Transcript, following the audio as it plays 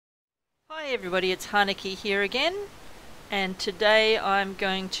Hi everybody, it's Hanaki here again, and today I'm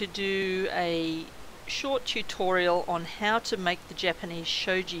going to do a short tutorial on how to make the Japanese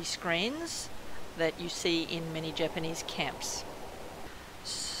shoji screens that you see in many Japanese camps.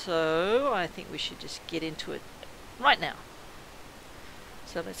 So I think we should just get into it right now.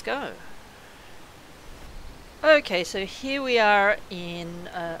 So let's go. Okay, so here we are in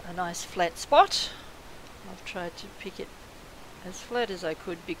a nice flat spot. I've tried to pick it as flat as I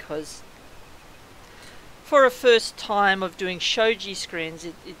could because for a first time of doing shoji screens,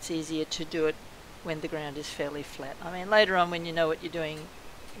 it's easier to do it when the ground is fairly flat. I mean, later on when you know what you're doing,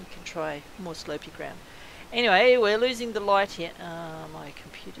 you can try more slopey ground. Anyway, we're losing the light here. My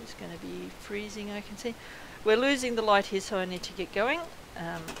computer's going to be freezing, I can see. We're losing the light here, so I need to get going.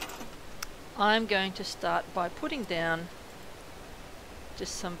 I'm going to start by putting down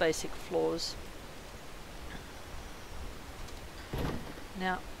just some basic floors.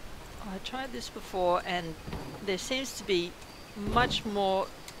 Now, I tried this before and there seems to be much more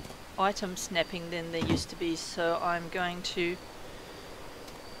item snapping than there used to be, so I'm going to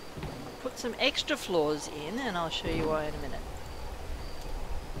put some extra floors in and I'll show you why in a minute.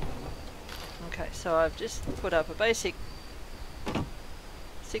 Okay, so I've just put up a basic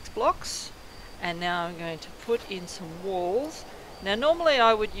 6 blocks and now I'm going to put in some walls. Now normally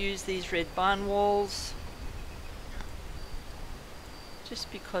I would use these red barn walls just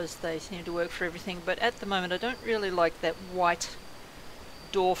because they seem to work for everything, but at the moment I don't really like that white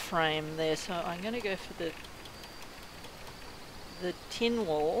door frame there, so I'm going to go for the tin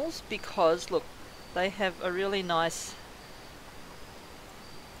walls because look, they have a really nice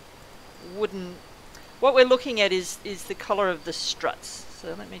wooden. What we're looking at is the color of the struts,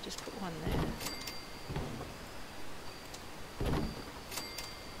 so let me just put one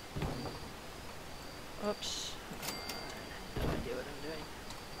there. Oops.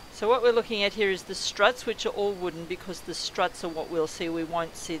 So what we're looking at here is the struts, which are all wooden because the struts are what we'll see. We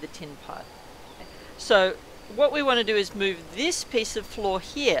won't see the tin part. So what we want to do is move this piece of floor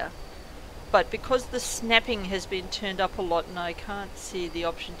here, but because the snapping has been turned up a lot and I can't see the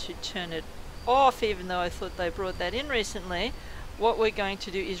option to turn it off, even though I thought they brought that in recently, what we're going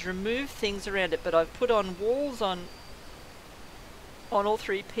to do is remove things around it. But I've put on walls on all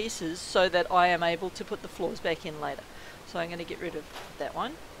three pieces so that I am able to put the floors back in later. So I'm going to get rid of that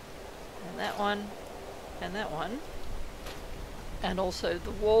one. And that one, and that one, and also the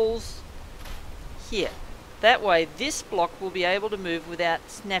walls here. That way this block will be able to move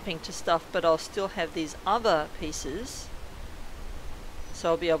without snapping to stuff, but I'll still have these other pieces, so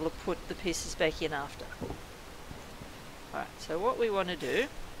I'll be able to put the pieces back in after. Alright, so what we want to do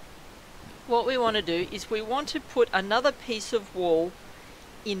is we want to put another piece of wall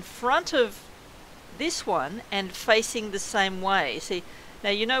in front of this one and facing the same way. See, now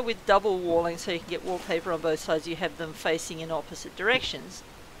you know with double walling, so you can get wallpaper on both sides, you have them facing in opposite directions,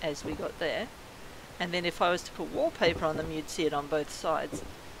 as we got there. And then if I was to put wallpaper on them, you'd see it on both sides.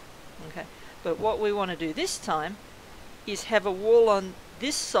 Okay, but what we want to do this time is have a wall on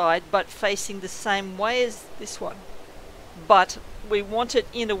this side, but facing the same way as this one. But we want it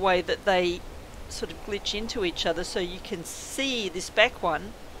in a way that they sort of glitch into each other, so you can see this back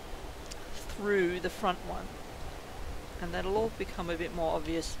one through the front one. And that'll all become a bit more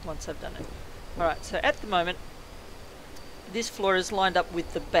obvious once I've done it. Alright, so at the moment this floor is lined up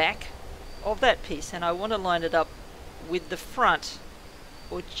with the back of that piece, and I want to line it up with the front,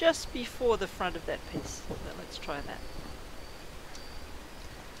 or just before the front of that piece. So let's try that.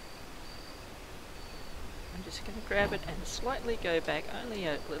 I'm just going to grab it and slightly go back, only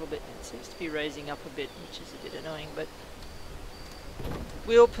a little bit. It seems to be raising up a bit, which is a bit annoying, but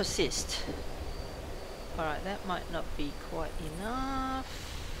we'll persist. Alright, that might not be quite enough.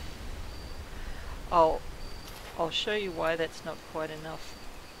 I'll show you why that's not quite enough.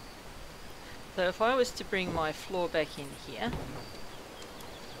 So if I was to bring my floor back in here...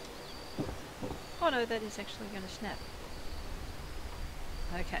 Oh no, that is actually going to snap.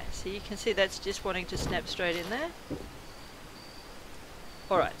 Okay, so you can see that's just wanting to snap straight in there.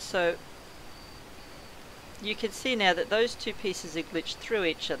 Alright, so you can see now that those two pieces are glitched through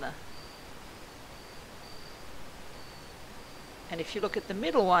each other. And if you look at the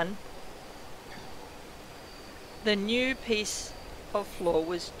middle one, the new piece of floor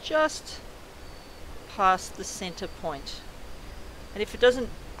was just past the center point. And if it doesn't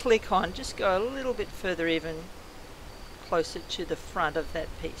click on, just go a little bit further, even closer to the front of that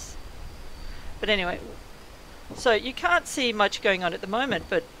piece. But anyway, so you can't see much going on at the moment,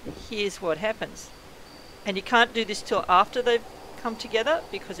 but here's what happens. And you can't do this till after they've come together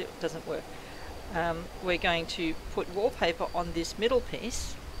because it doesn't work. We're going to put wallpaper on this middle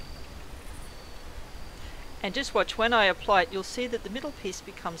piece, And just watch, when I apply it, you'll see that the middle piece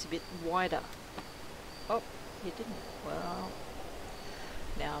becomes a bit wider. Oh, you didn't. Well,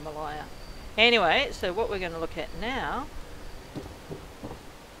 now I'm a liar. Anyway, so what we're going to look at now,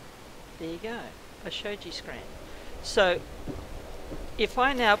 there you go, a Shoji screen. So if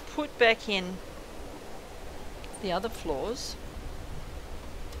I now put back in the other floors,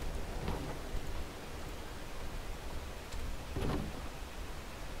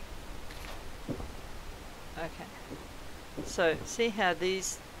 okay, so see how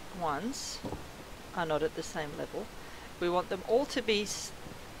these ones are not at the same level. We want them all to be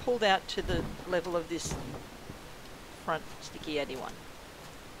pulled out to the level of this front sticky Eddie one.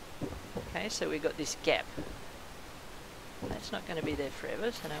 Okay, so we've got this gap. That's not going to be there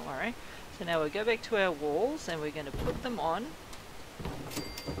forever, so don't worry. So now we'll go back to our walls and we're going to put them on.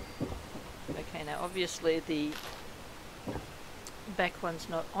 Okay, now obviously the back one's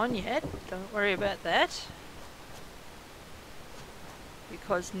not on yet. Don't worry about that.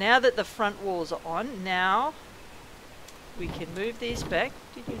 Because now that the front walls are on, now we can move these back.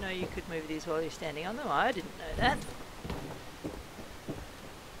 Did you know you could move these while you're standing on them? I didn't know that.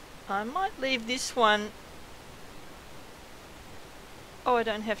 I might leave this one. Oh, I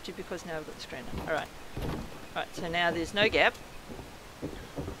don't have to because now I've got the screen on. Alright. Alright, so now there's no gap.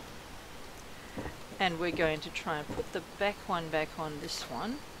 And we're going to try and put the back one back on this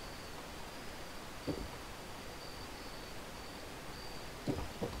one.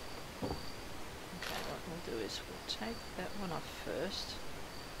 Take that one off first,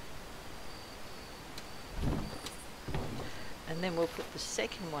 and then we'll put the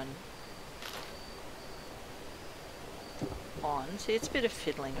second one on. See, it's a bit of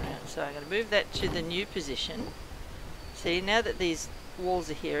fiddling around, so I'm going to move that to the new position. See, now that these walls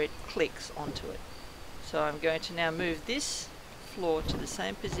are here, it clicks onto it. So I'm going to now move this floor to the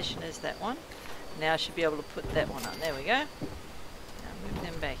same position as that one. Now I should be able to put that one on. There we go. Now move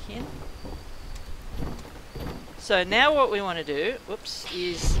them back in. So now what we want to do, whoops,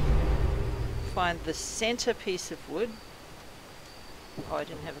 is find the center piece of wood. Oh, I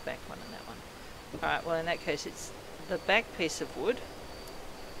didn't have a back one on that one. Alright, well in that case it's the back piece of wood.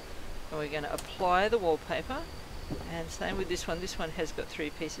 And we're going to apply the wallpaper. And same with this one. This one has got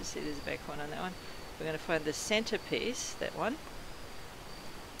 3 pieces. See, there's a back one on that one. We're going to find the center piece, that one,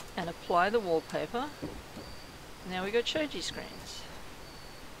 and apply the wallpaper. Now we've got Shoji screens.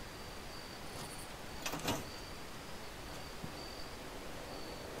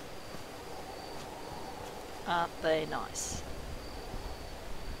 Aren't they nice?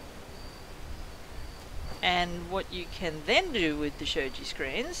 And what you can then do with the Shoji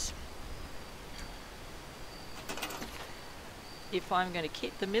screens, if I'm going to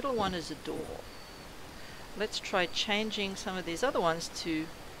keep the middle one as a door, let's try changing some of these other ones to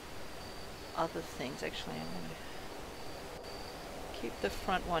other things. Actually, I'm going to keep the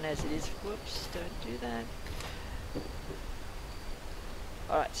front one as it is. Whoops, don't do that.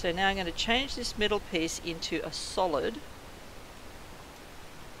 Alright, so now I'm going to change this middle piece into a solid.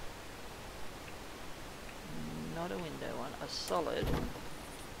 Not a window one, a solid.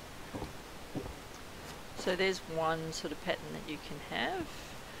 So there's one sort of pattern that you can have.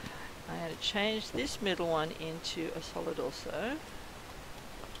 I'm going to change this middle one into a solid also.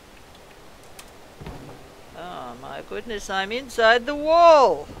 Oh my goodness, I'm inside the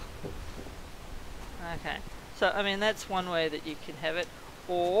wall! Okay, so I mean that's one way that you can have it.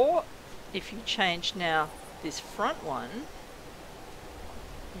 Or if you change now this front one,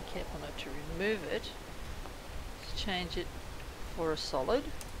 be careful not to remove it, change it for a solid.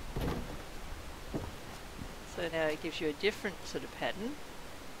 So now it gives you a different sort of pattern,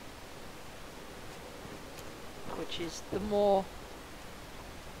 which is the more,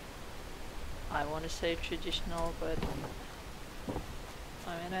 I want to say traditional, but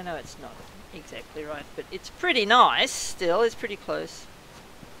I mean I know it's not exactly right, but it's pretty nice still, it's pretty close.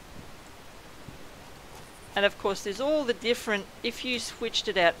 And of course there's all the different, if you switched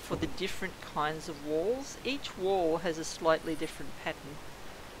it out for the different kinds of walls, each wall has a slightly different pattern.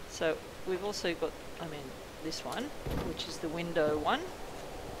 So we've also got, I mean, this one, which is the window one.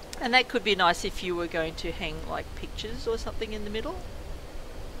 And that could be nice if you were going to hang like pictures or something in the middle.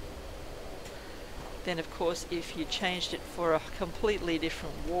 Then of course if you changed it for a completely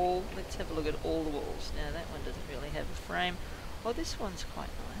different wall, let's have a look at all the walls. Now that one doesn't really have a frame. Oh, this one's quite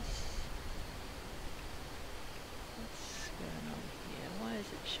nice. What's going on here? Why is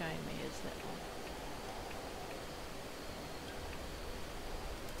it showing me as that one?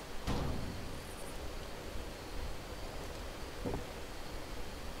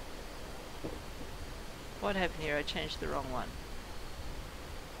 What happened here? I changed the wrong one.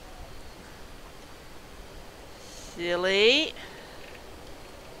 silly.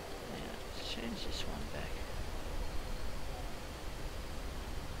 Now, let's change this one back.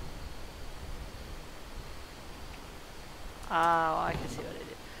 Oh, I can see what I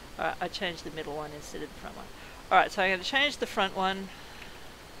did. Alright, I changed the middle one instead of the front one. Alright, so I'm going to change the front one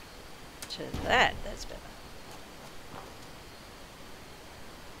to that. That's better.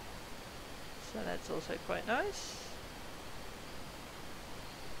 So that's also quite nice.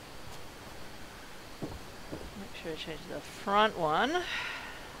 Make sure I change the front one. I've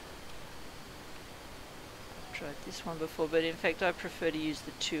tried this one before, but in fact I prefer to use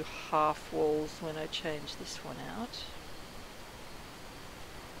the two half walls when I change this one out.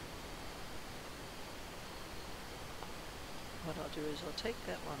 What I'll do is I'll take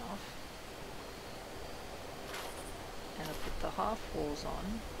that one off and I'll put the half walls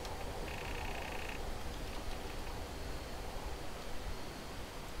on.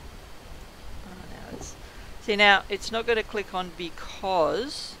 See, now it's not going to click on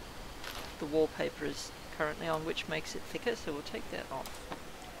because the wallpaper is currently on, which makes it thicker, so we'll take that off.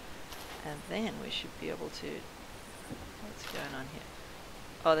 And then we should be able to... What's going on here?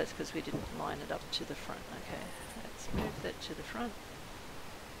 Oh, that's because we didn't line it up to the front. Okay, let's move that to the front.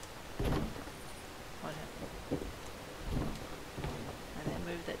 What happened? And then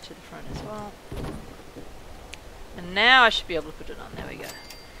move that to the front as well. And now I should be able to put it on. There we go.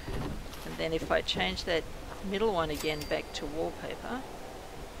 And then if I change that middle one again back to wallpaper,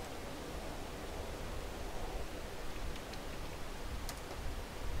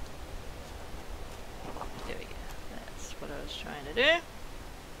 there we go. That's what I was trying to do.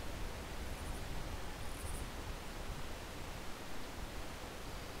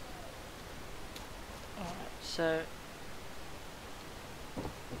 Alright, so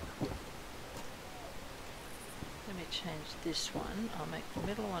let me change this one. I'll make the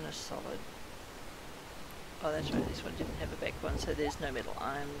middle one a solid. Oh, that's right, this one didn't have a back one, so there's no middle.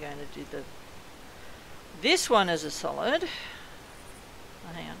 I'm going to do this one as a solid.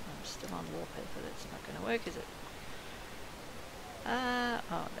 Oh, hang on, I'm still on wallpaper. That's not going to work, is it? Oh,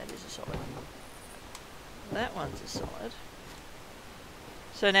 that is a solid. That one's a solid.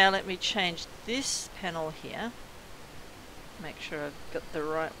 So now let me change this panel here. Make sure I've got the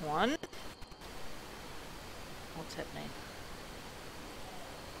right one. What's happening?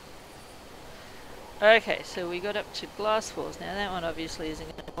 Okay, so we got up to glass walls. Now that one obviously isn't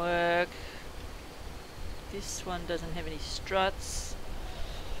going to work. This one doesn't have any struts.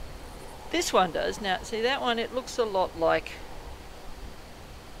 This one does. Now, see that one, it looks a lot like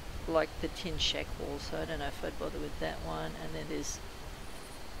the tin shack wall, so I don't know if I'd bother with that one. And then there's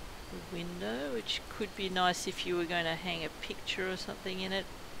the window, which could be nice if you were going to hang a picture or something in it.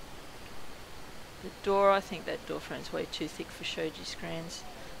 The door, I think that door frame's way too thick for Shoji screens,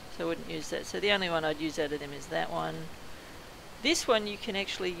 so I wouldn't use that. So the only one I'd use out of them is that one. This one you can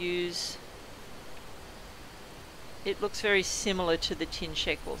actually use, it looks very similar to the tin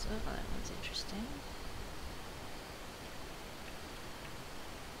shack walls. Oh, that one's interesting.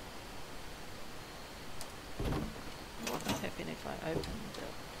 What would happen if I opened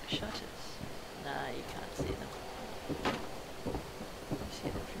the shutters? Nah, you can't see them. You see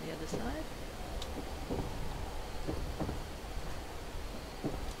them from the other side?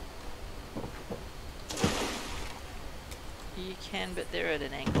 You can, but they're at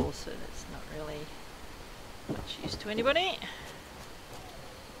an angle, so that's not really much use to anybody.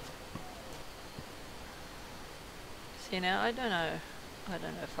 See, now I don't know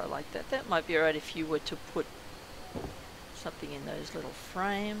if I like that. That might be alright if you were to put something in those little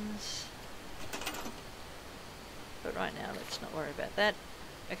frames. But right now, let's not worry about that.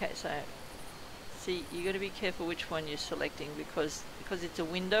 Okay, so see, you got to be careful which one you're selecting because it's a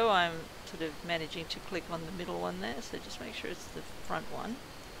window. I'm sort of managing to click on the middle one there, so just make sure it's the front one.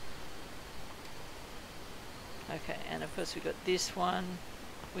 Okay, and of course we've got this one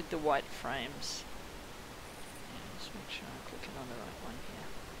with the white frames. Yeah, just make sure I'm clicking on the right one here.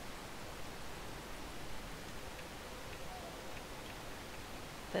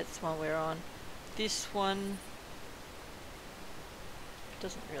 That's the one we're on. This one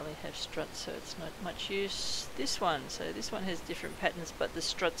doesn't really have struts, so it's not much use. This one, so this one has different patterns, but the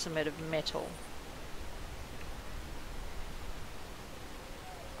struts are made of metal.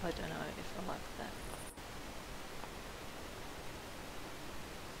 I don't know if I like that.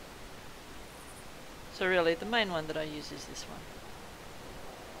 So really, the main one that I use is this one.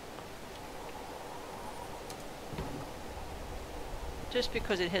 Just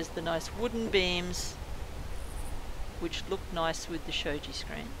because it has the nice wooden beams which look nice with the Shoji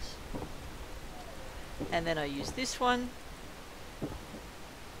screens. And then I use this one.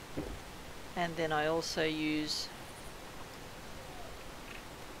 And then I also use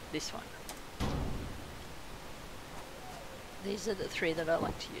this one. These are the three that I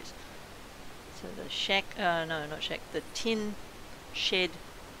like to use. So the shack, no, not shack, the tin shed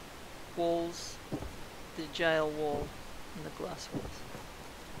walls, the jail wall, and the glass walls.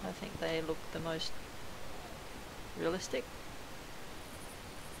 I think they look the most realistic.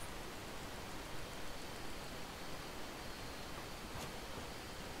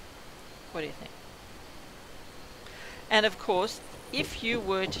 What do you think? And of course, if you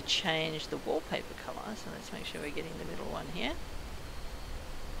were to change the wallpaper color, so let's make sure we're getting the middle one here.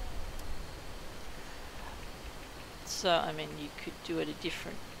 So, I mean, you could do it a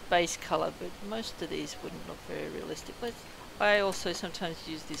different base color, but most of these wouldn't look very realistic. I also sometimes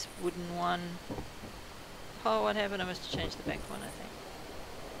use this wooden one. Oh, what happened? I must have changed the back one, I think.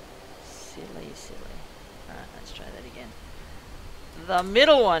 Silly, silly. Alright, let's try that again. The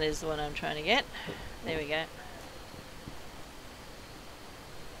middle one is the one I'm trying to get. There we go.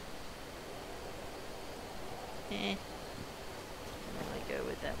 I go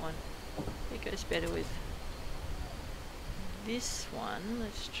with that one. It goes better with this one.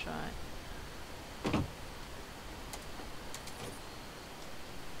 Let's try.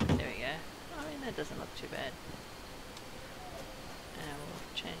 There we go. I mean, that doesn't look too bad. And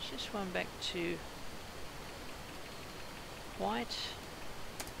we'll change this one back to white.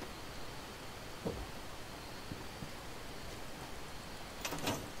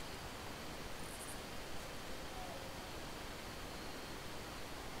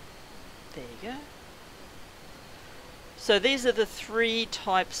 There you go. So these are the three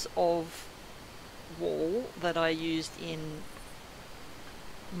types of wall that I used in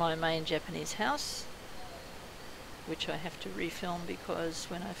my main Japanese house, which I have to refilm because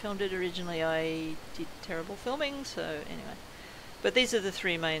when I filmed it originally I did terrible filming, so anyway. But these are the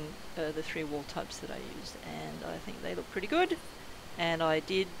three main, the three wall types that I used, and I think they look pretty good. And I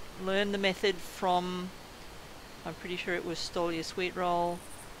did learn the method from, I'm pretty sure it was Stolia Sweet Roll.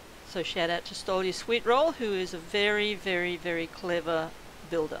 So shout out to Stolia Sweet Roll, who is a very, very, very clever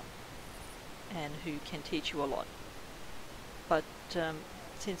builder and who can teach you a lot. But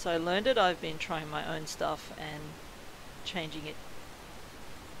since I learned it, I've been trying my own stuff and changing it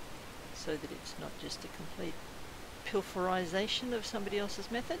so that it's not just a complete pilferization of somebody else's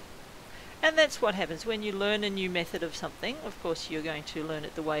method. And that's what happens when you learn a new method of something. Of course, you're going to learn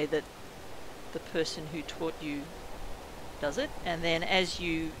it the way that the person who taught you does it, and then as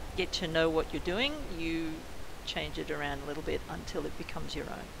you get to know what you're doing, you change it around a little bit until it becomes your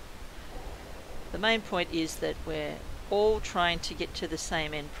own. The main point is that we're all trying to get to the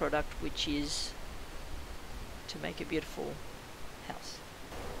same end product, which is to make a beautiful house.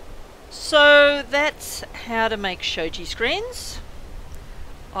 So that's how to make shoji screens.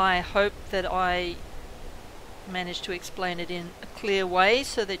 I hope that I managed to explain it in a clear way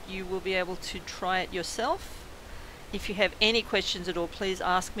so that you will be able to try it yourself. If you have any questions at all, please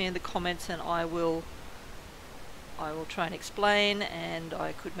ask me in the comments and I will try and explain, and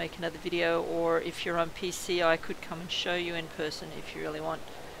I could make another video, or if you're on PC I could come and show you in person if you really want.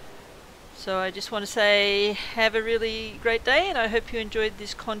 So I just want to say have a really great day, and I hope you enjoyed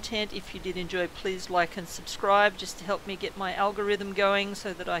this content. If you did enjoy, please like and subscribe just to help me get my algorithm going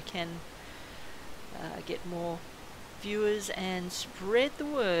so that I can get more viewers and spread the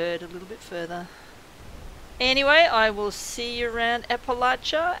word a little bit further. Anyway, I will see you around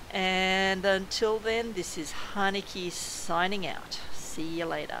Appalachia, and until then, this is Haneki signing out. See you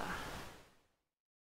later.